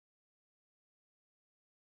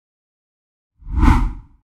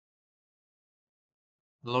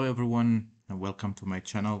Hello everyone and welcome to my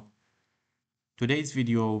channel. Today's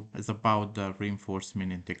video is about the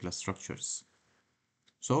reinforcement in Tekla structures.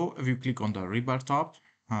 So if you click on the rebar tab,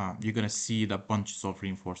 you're gonna see the bunches of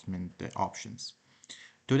reinforcement options.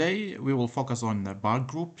 Today we will focus on the bar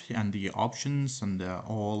group and the options and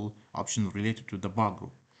all options related to the bar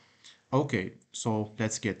group. Okay, so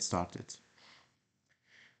let's get started.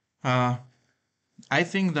 Uh, I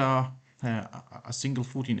think a single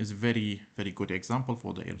footing is a very good example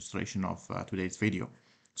for the illustration of today's video.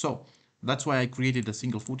 So that's why I created a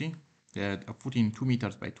single footing, a footing 2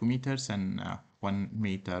 meters by 2 meters and 1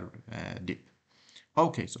 meter deep.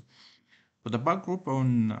 Okay, so for the bar group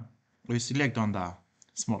we select on the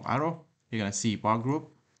small arrow, you're gonna see bar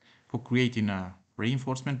group for creating a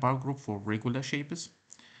reinforcement bar group for regular shapes,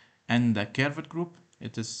 and the curved group,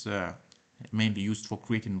 it is mainly used for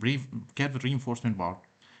creating curved reinforcement bar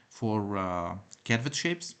for curved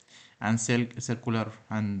shapes and circular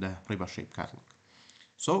and river shape catalog.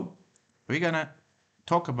 So we're gonna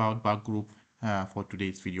talk about bar group for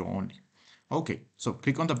today's video only. Okay, so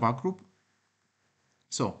click on the bar group.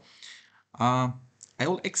 So I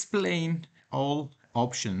will explain all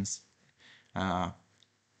options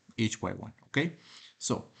each by one. Okay,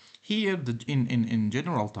 so here in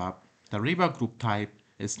general tab, the rebar group type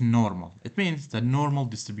is normal. It means the normal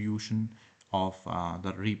distribution of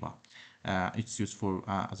the rebar. It's used for,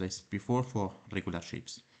 as I said before, for regular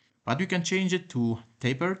shapes. But you can change it to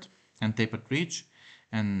tapered and tapered ridge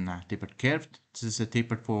and tapered curved. This is a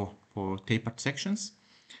tapered for tapered sections,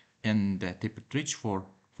 and tapered ridge for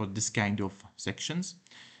this kind of sections,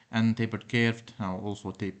 and tapered curved,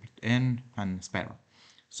 also tapered end and spiral.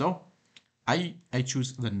 So I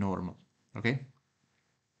choose the normal. Okay,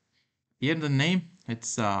 here the name,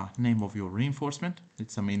 it's name of your reinforcement,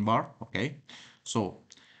 it's a main bar. Okay, so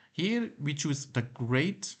here we choose the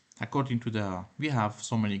grade according to the, we have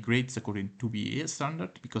so many grades according to BA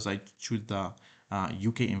standard, because I choose the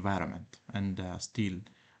UK environment and steel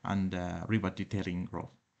and rebar detailing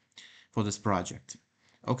role for this project.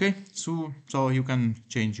 Okay, so you can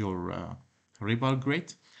change your rebar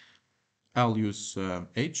grade. I'll use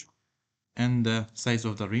H, and the size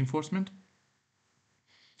of the reinforcement.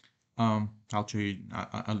 I'll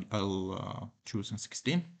choose a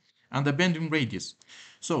 16, and the bending radius.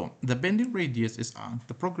 So the bending radius is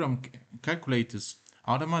the program calculates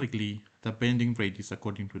automatically the bending radius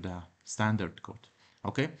according to the standard code.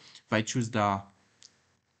 Okay, if I choose the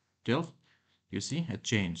 12, you see it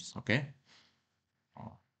changes. Okay,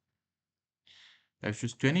 if I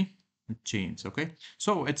choose 20, it changes. Okay,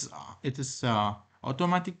 so it is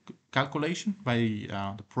automatic calculation by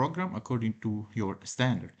the program according to your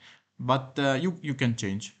standard, but you can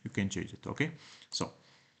change it. Okay, so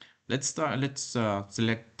let's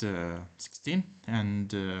select 16,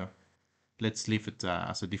 and let's leave it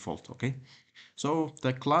as a default. Okay, so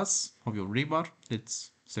the class of your rebar,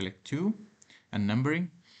 let's select 2 and numbering,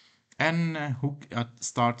 and hook at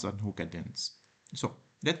starts and hook at ends. So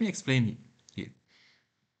let me explain here.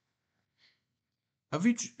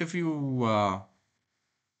 If you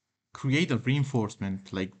create a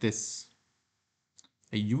reinforcement like this,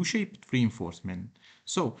 a U-shaped reinforcement.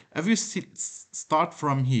 So if you start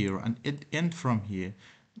from here and end from here,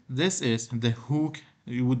 this is the hook.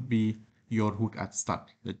 It would be your hook at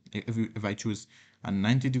start. If I choose a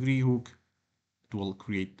 90-degree hook, it will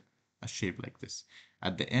create a shape like this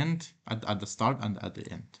at the end, at the start and at the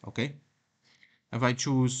end. Okay. If I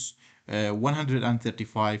choose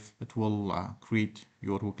 135, it will create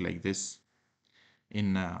your hook like this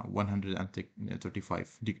in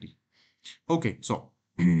 135 degree. Okay, so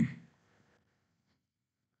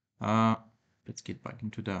uh, let's get back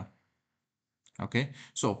into the, okay,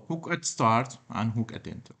 so hook at start and hook at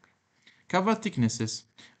end. Okay. Cover thicknesses,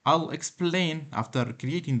 I'll explain after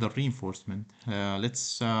creating the reinforcement.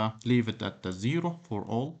 Let's leave it at the 0 for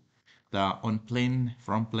all the on plane,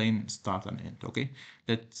 from plane, start and end. Okay,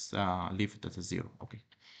 let's leave it at a 0. Okay,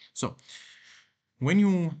 so when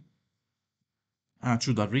you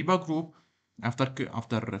choose the rebar group after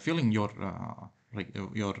filling your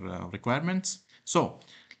requirements, so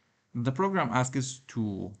the program asks us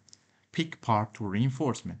to pick part to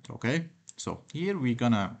reinforcement. Okay, so here we're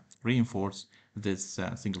gonna reinforce this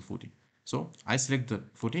single footing. So I select the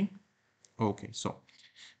footing. Okay, so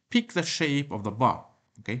pick the shape of the bar.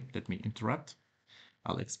 Okay, let me interrupt.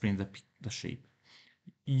 I'll explain the shape.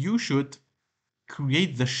 You should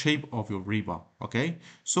create the shape of your rebar. Okay,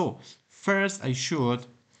 so first I should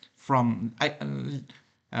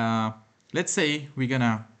let's say we're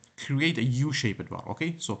gonna create a U-shaped bar.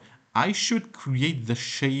 Okay, so I should create the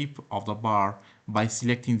shape of the bar by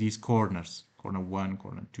selecting these corners, corner 1,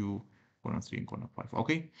 corner 2, corner 3 and corner 5.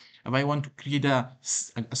 Okay, if I want to create a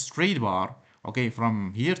straight bar, okay,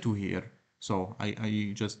 from here to here, so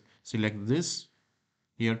I just select this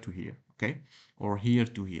here to here, okay, or here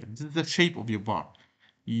to here. This is the shape of your bar.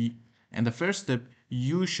 And the first step,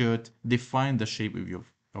 you should define the shape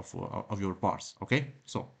of your bars. Okay,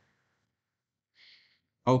 so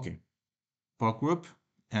okay, bar group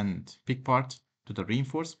and pick part to the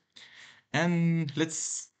reinforce, and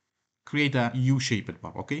let's create a U-shaped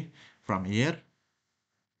bar. Okay, from here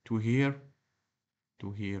to here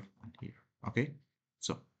to here and here. Okay,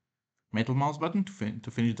 so middle mouse button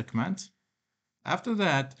to finish the command. After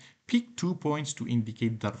that, pick 2 points to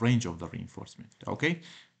indicate the range of the reinforcement. Okay,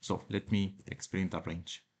 so let me explain the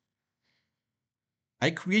range. I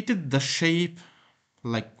created the shape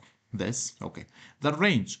like this. Okay, the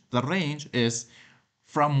range is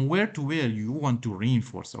from where to where you want to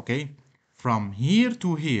reinforce. Okay, from here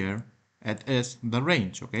to here, it is the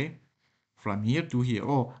range. Okay, from here to here.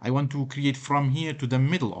 Oh, I want to create from here to the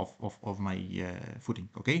middle of my footing.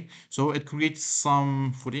 Okay, so it creates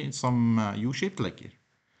some footing, some U-shaped like here.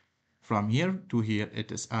 From here to here,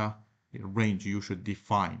 it is a range you should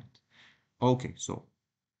define it. Okay, so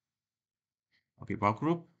okay, bar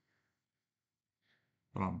group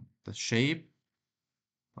from the shape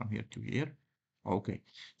from here to here. Okay,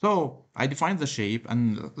 so I defined the shape,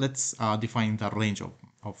 and let's define the range of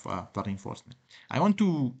the reinforcement. I want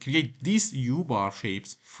to create these U-bar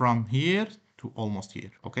shapes from here to almost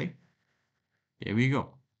here. Okay, here we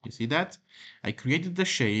go. You see that? I created the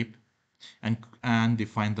shape and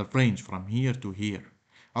defined the range from here to here.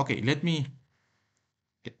 Okay, let me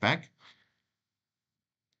get back.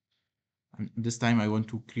 And this time I want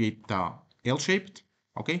to create the L-shaped,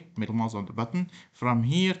 okay, middle mouse on the button, from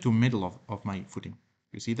here to middle of my footing.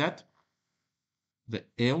 You see that? The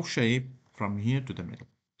L shape from here to the middle.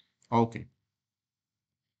 Okay,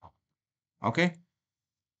 okay.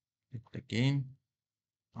 Again,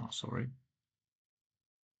 oh, sorry.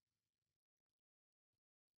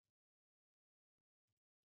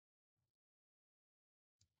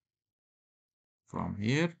 From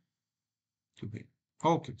here to here.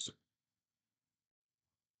 Okay,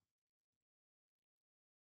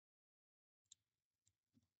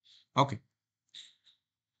 okay.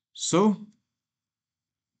 So,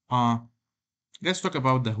 uh, let's talk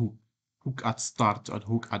about the hook. Hook at start or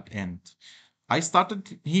hook at end. I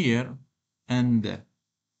started here and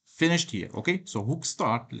finished here. Okay, so hook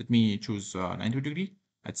start, let me choose 90 degree.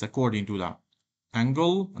 It's according to the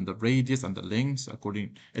angle and the radius and the length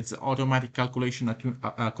according, it's automatic calculation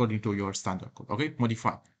according to your standard code. Okay,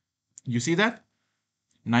 modify. You see that?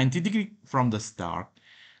 90 degree from the start.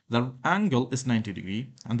 The angle is 90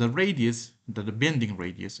 degree, and the radius, the bending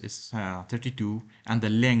radius is 32, and the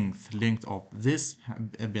length of this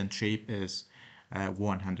bend shape is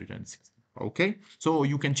 160. Okay, so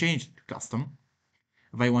you can change custom.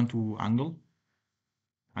 If I want to angle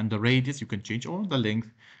and the radius, you can change, or the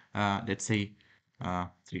length, let's say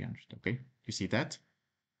 300. Okay, you see that?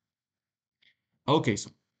 Okay,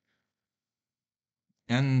 so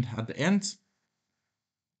and at the end,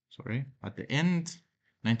 sorry, at the end,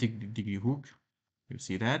 90 degree hook, you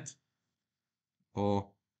see that, or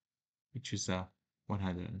which is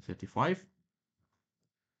 135.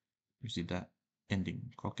 You see that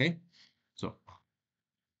ending. Okay, so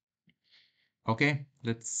okay,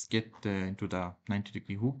 let's get into the 90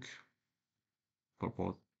 degree hook for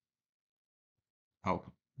both. Oh,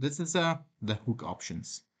 this is the hook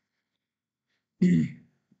options. In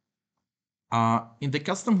the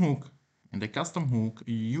custom hook,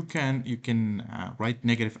 you can write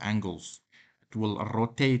negative angles. It will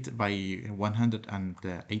rotate by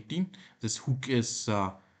 118. This hook is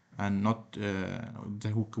and not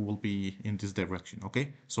the hook will be in this direction.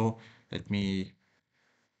 Okay, so let me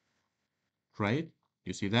try it.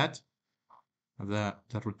 You see that the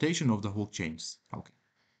rotation of the hook changes. Okay,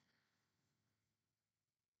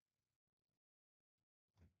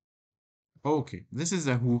 okay. This is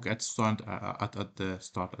a hook at start at the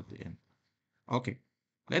start at the end. Okay,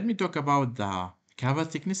 let me talk about the cover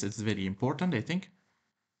thickness. It's very important, I think.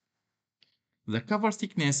 The cover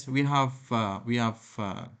thickness, we have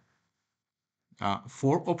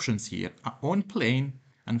four options here: on plane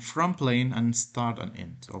and from plane and start and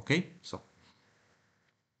end. Okay, so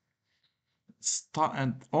start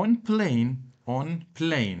and on plane,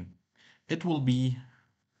 it will be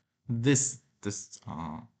this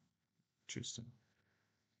choose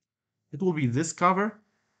it will be this cover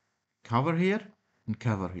here and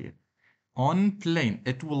cover here. On plane,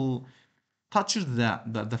 it will touch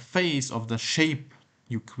the face of the shape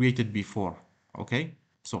you created before. Okay,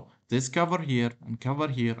 so this cover here and cover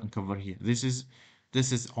here and cover here. This is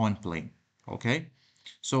This is on plane. Okay.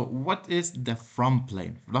 So what is the from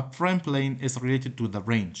plane? The from plane is related to the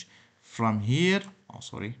range from here. Oh,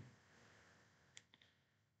 sorry.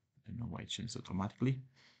 I don't know why it changed automatically.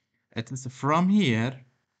 It is from here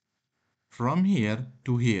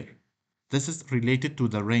to here. This is related to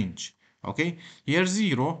the range. Okay, here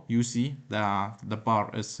 0, you see the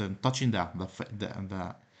bar is touching the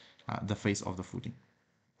face of the footing.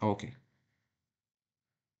 Okay,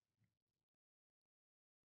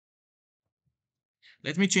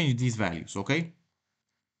 let me change these values. Okay,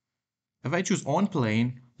 if I choose on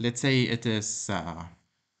plane, let's say it is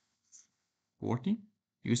 40.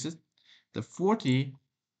 Use it. The 40,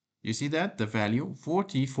 you see that the value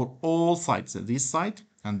 40 for all sides, this side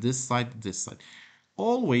and this side, this side.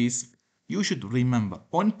 Always you should remember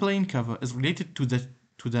on plane cover is related to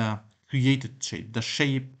the created shape, the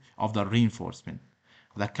shape of the reinforcement,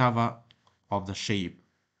 the cover of the shape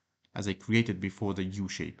as I created before the U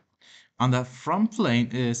shape. And the front plane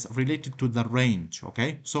is related to the range.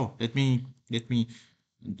 Okay, so let me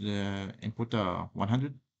input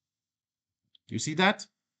 100. You see that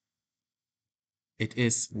it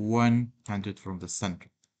is 100 from the center.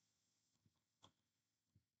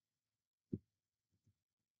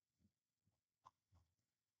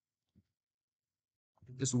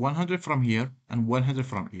 It's 100 from here and 100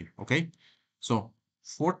 from here. Okay, so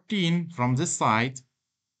 14 from this side,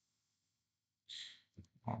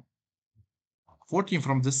 14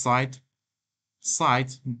 from this side,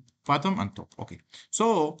 bottom and top. Okay,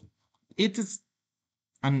 so it is,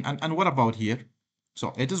 and what about here?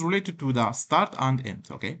 So it is related to the start and end.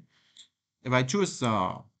 Okay, if I choose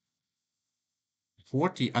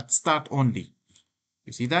 40 at start only,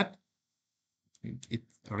 you see that it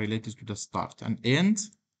related to the start and end.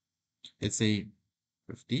 Let's say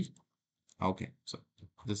 50. Okay, so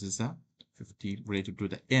this is a 50 related to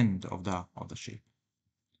the end of the shape.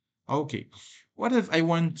 Okay, what if I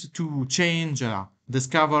want to change this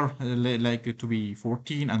cover like to be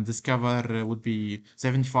 14 and this cover would be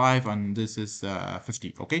 75 and this is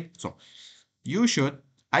 50. Okay, so you should,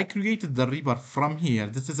 I created the rebar from here.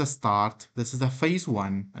 This is a start, this is a phase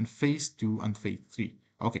 1 and phase 2 and phase 3.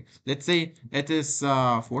 Okay, let's say it is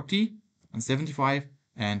 40 and 75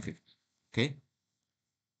 and 50. Okay,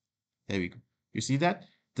 there we go. You see that?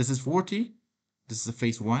 This is 40, this is a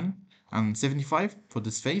phase 1, and 75 for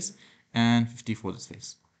this phase, and 50 for this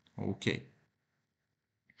phase. Okay.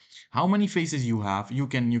 How many phases you have, you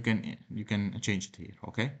can change it here,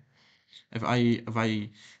 okay? If I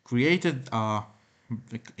created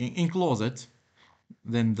enclose it,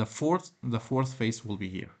 then the fourth phase will be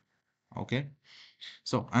here. Okay?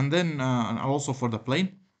 So and then and also for the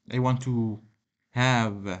plane, I want to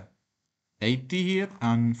have 80 here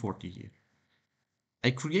and 40 here.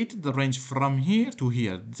 I created the range from here to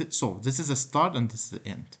here. So this is a start and this is the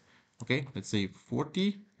end. Okay, let's say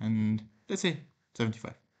 40 and let's say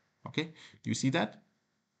 75. Okay, you see that?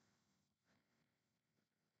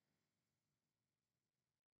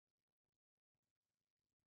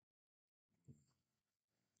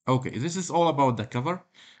 Okay, this is all about the cover,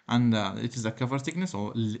 and it is a cover thickness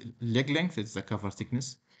or leg length. It's the cover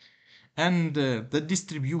thickness, and the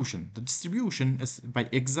distribution. The distribution is by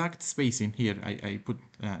exact spacing. Here I put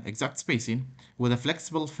exact spacing with a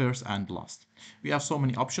flexible first and last. We have so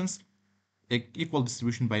many options. Equal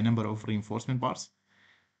distribution by number of reinforcement bars,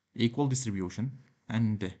 equal distribution,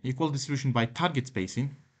 and equal distribution by target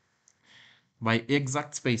spacing, by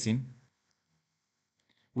exact spacing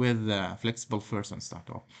with flexible first and start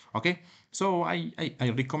off. Okay, so I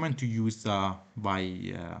recommend to use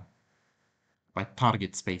by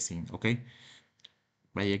target spacing. Okay,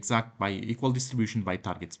 by equal distribution by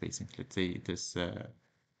target spacing. Let's say it is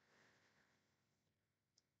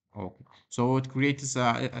okay. So it creates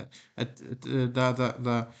the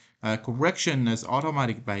correction is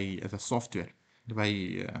automatic by the software.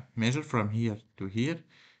 By measure from here to here,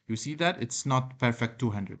 you see that it's not perfect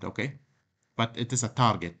 200. Okay, but it is a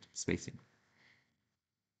target spacing.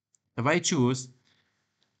 If I choose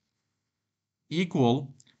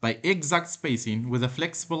equal by exact spacing with a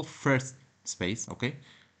flexible first space, okay,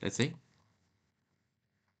 let's say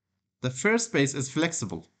the first space is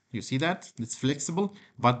flexible. You see that it's flexible,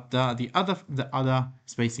 but the other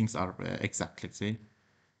spacings are exact. Let's say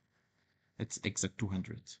it's exact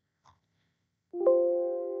 200.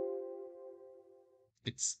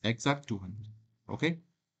 It's exact 200. Okay,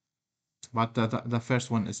 but the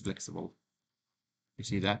first one is flexible. You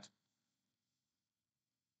see that?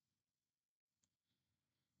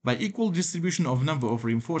 By equal distribution of number of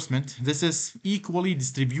reinforcement, this is equally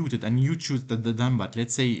distributed and you choose the number.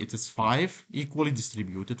 Let's say it is 5, equally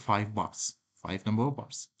distributed 5 bars, 5 number of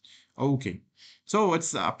bars. Okay, so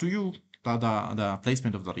it's up to you the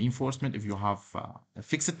placement of the reinforcement. If you have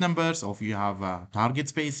fixed numbers, or if you have target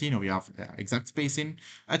spacing, or you have exact spacing,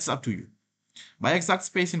 it's up to you. By exact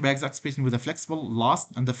spacing with a flexible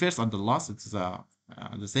last, and the first and the last, it's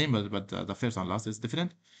the same, but the first and last is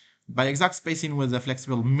different. By exact spacing with a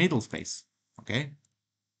flexible middle space. Okay.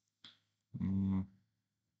 Mm,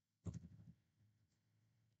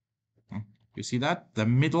 You see that the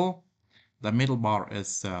middle bar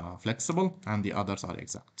is flexible and the others are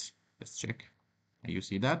exact. Let's check. You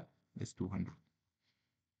see that it's 200.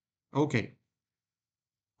 Okay.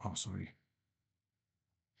 Oh, sorry.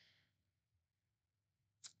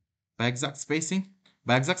 By exact spacing,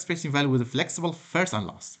 by exact spacing value with a flexible first and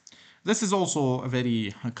last. This is also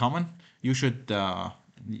very common. You should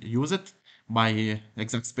use it by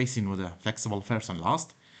exact spacing with a flexible first and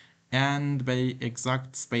last, and by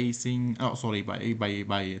exact spacing. Oh, sorry,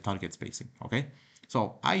 by target spacing. Okay.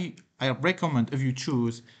 So I recommend, if you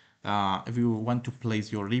choose, if you want to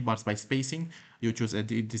place your rebars by spacing, you choose a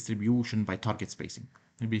distribution by target spacing,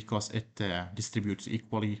 because it distributes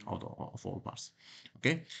equally of all bars.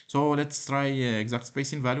 Okay, so let's try exact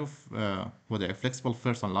spacing value with a flexible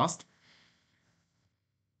first and last.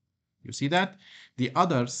 You see that the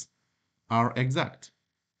others are exact,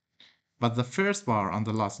 but the first bar and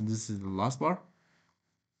the last, this is the last bar,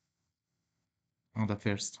 and the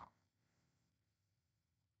first,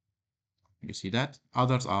 you see that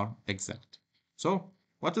others are exact. So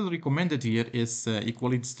what is recommended here is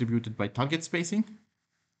equally distributed by target spacing.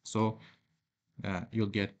 So you'll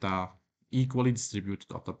get equally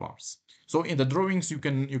distributed of the bars. So in the drawings, you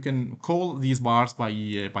can call these bars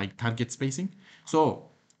by target spacing. So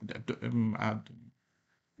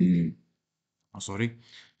sorry.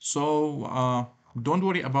 So don't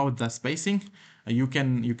worry about the spacing. You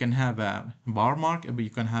can have a bar mark, but you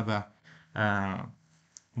can have a uh,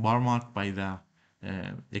 bar mark by the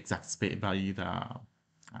exact space, by the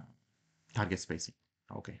target spacing.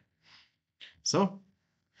 Okay. So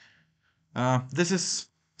this is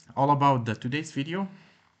all about the today's video.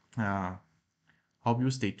 Uh, Hope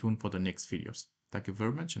you stay tuned for the next videos. Thank you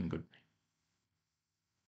very much and goodbye.